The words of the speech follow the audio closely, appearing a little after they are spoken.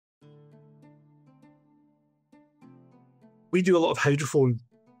We do a lot of hydrophone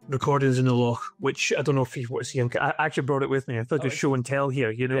recordings in the loch, which I don't know if you want to see. I actually brought it with me. I thought it was show and tell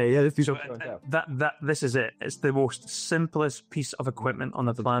here, you know. Yeah, let's do So show and tell. this is it. It's the most simplest piece of equipment on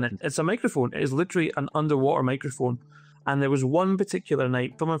the planet. It's a microphone. It is literally an underwater microphone. And there was one particular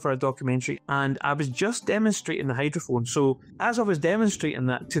night filming for a documentary, and I was just demonstrating the hydrophone. So as I was demonstrating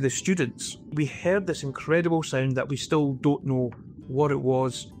that to the students, we heard this incredible sound that we still don't know what it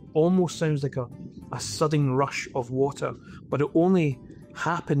was. Almost sounds like a sudden rush of water, but it only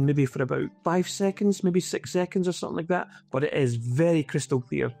happened maybe for about 5 seconds, maybe 6 seconds or something like that. But it is very crystal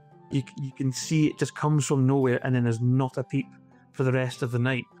clear. You can see it just comes from nowhere, and then there's not a peep for the rest of the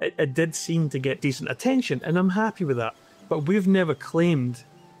night. It did seem to get decent attention, and I'm happy with that. But we've never claimed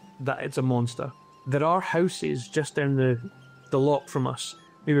that it's a monster. There are houses just down the loch from us,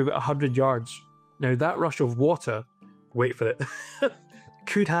 maybe about 100 yards. Now that rush of water, wait for it,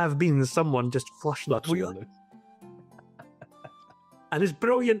 could have been someone just flushed that toilet. And it's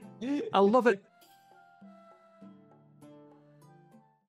brilliant. I love it.